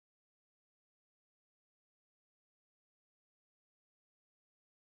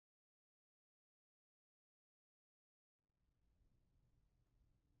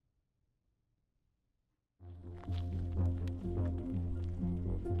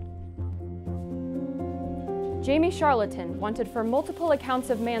Jamie Charlatan, wanted for multiple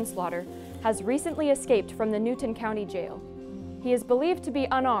accounts of manslaughter, has recently escaped from the Newton County Jail. He is believed to be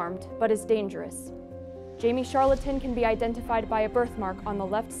unarmed, but is dangerous. Jamie Charlatan can be identified by a birthmark on the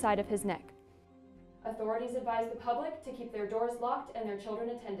left side of his neck. Authorities advise the public to keep their doors locked and their children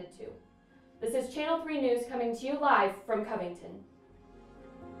attended to. This is Channel 3 News coming to you live from Covington.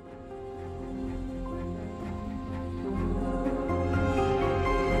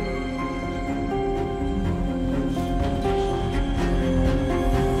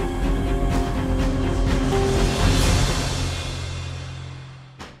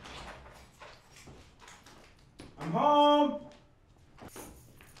 I'm home!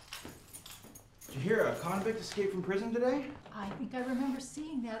 Did you hear a convict escaped from prison today? I think I remember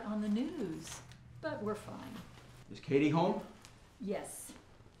seeing that on the news, but we're fine. Is Katie home? Yes.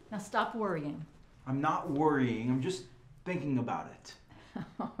 Now stop worrying. I'm not worrying, I'm just thinking about it.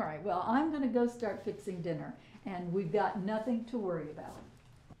 All right, well, I'm gonna go start fixing dinner, and we've got nothing to worry about.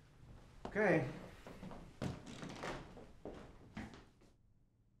 Okay.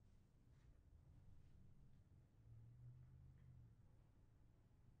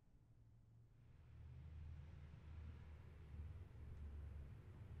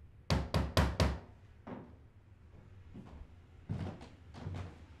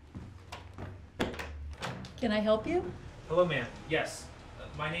 Can I help you? Hello, ma'am. Yes.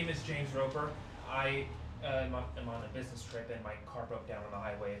 My name is James Roper. I am on a business trip and my car broke down on the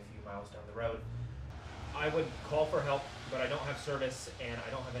highway a few miles down the road. I would call for help, but I don't have service and I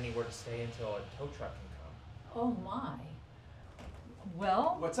don't have anywhere to stay until a tow truck can come. Oh, my.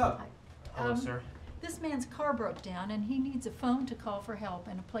 Well... What's up? Hello, sir. This man's car broke down and he needs a phone to call for help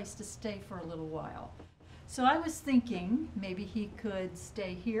and a place to stay for a little while. So I was thinking maybe he could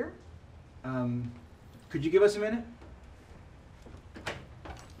stay here. Could you give us a minute?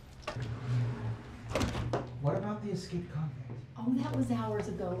 What about the escaped convict? Oh, that was hours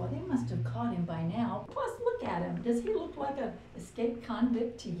ago. Well, they must have caught him by now. Plus, look at him. Does he look like an escaped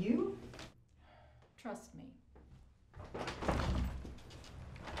convict to you? Trust me.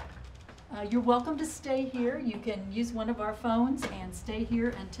 You're welcome to stay here. You can use one of our phones and stay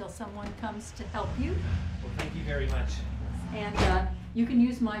here until someone comes to help you. Well, thank you very much. And you can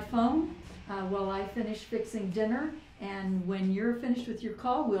use my phone while I finish fixing dinner. And when you're finished with your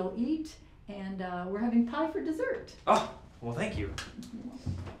call, we'll eat. And we're having pie for dessert. Oh, well, thank you.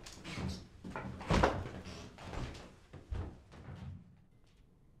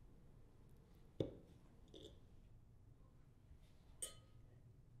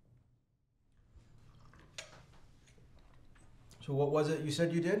 So what was it you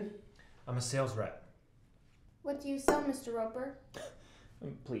said you did? I'm a sales rep. What do you sell, Mr. Roper?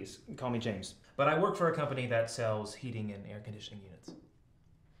 Please, call me James. But I work for a company that sells heating and air conditioning units.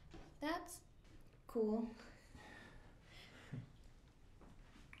 That's cool.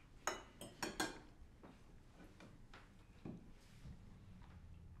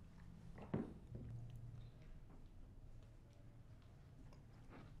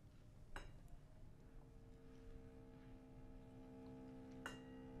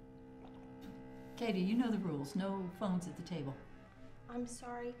 Katie, you know the rules. No phones at the table. I'm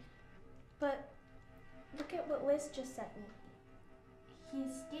sorry, but look at what Liz just sent me. He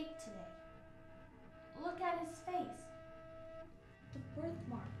escaped today. Look at his face. The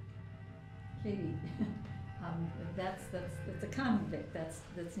birthmark. Katie, that's a convict.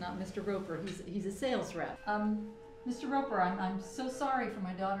 That's not Mr. Roper. He's a sales rep. Mr. Roper, I'm so sorry for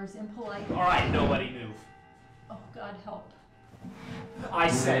my daughter's impolite. All right, nobody move. Oh, God help. I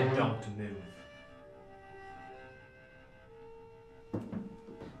said don't move.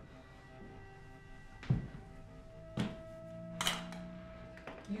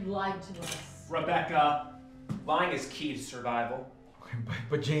 You lied to us. Rebecca, lying is key to survival.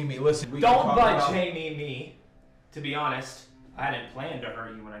 But Jamie, listen, Don't budge Jamie me. To be honest, I hadn't planned to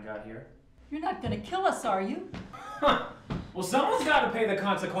hurt you when I got here. You're not gonna kill us, are you? Huh. Well, someone's got to pay the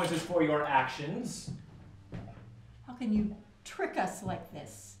consequences for your actions. How can you trick us like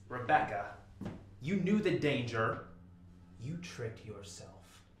this? Rebecca, you knew the danger. You tricked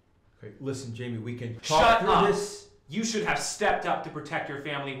yourself. Okay, listen, Jamie, we can Shut talk up. through this. You should have stepped up to protect your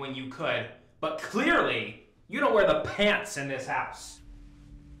family when you could, but clearly, you don't wear the pants in this house.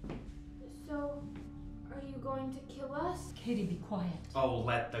 So, are you going to kill us? Katie, be quiet. Oh,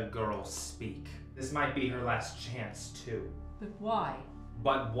 let the girl speak. This might be her last chance, too. But why?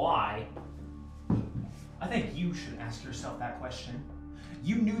 But why? I think you should ask yourself that question.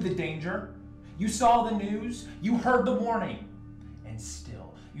 You knew the danger. You saw the news. You heard the warning. And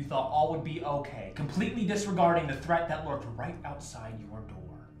still, you thought all would be okay, completely disregarding the threat that lurked right outside your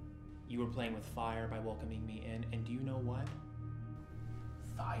door. You were playing with fire by welcoming me in, and do you know what?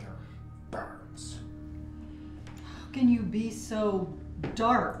 Fire burns. How can you be so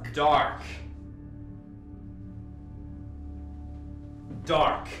dark? Dark.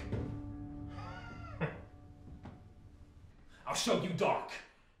 Dark. I'll show you dark.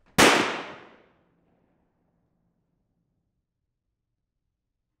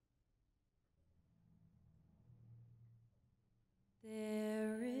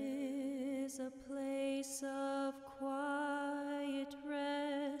 There is a place of quiet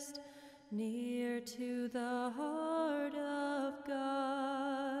rest near to the heart of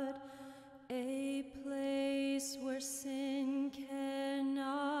God, a place where sin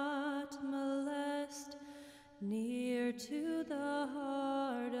cannot molest, near to the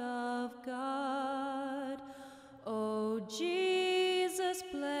heart of God. O Jesus,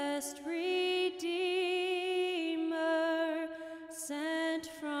 blessed Redeemer, sent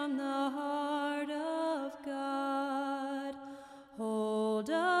from the heart of God, hold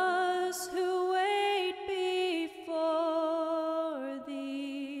us who wait before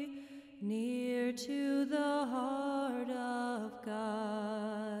thee, near to the heart of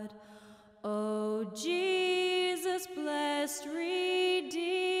God. O Jesus, blessed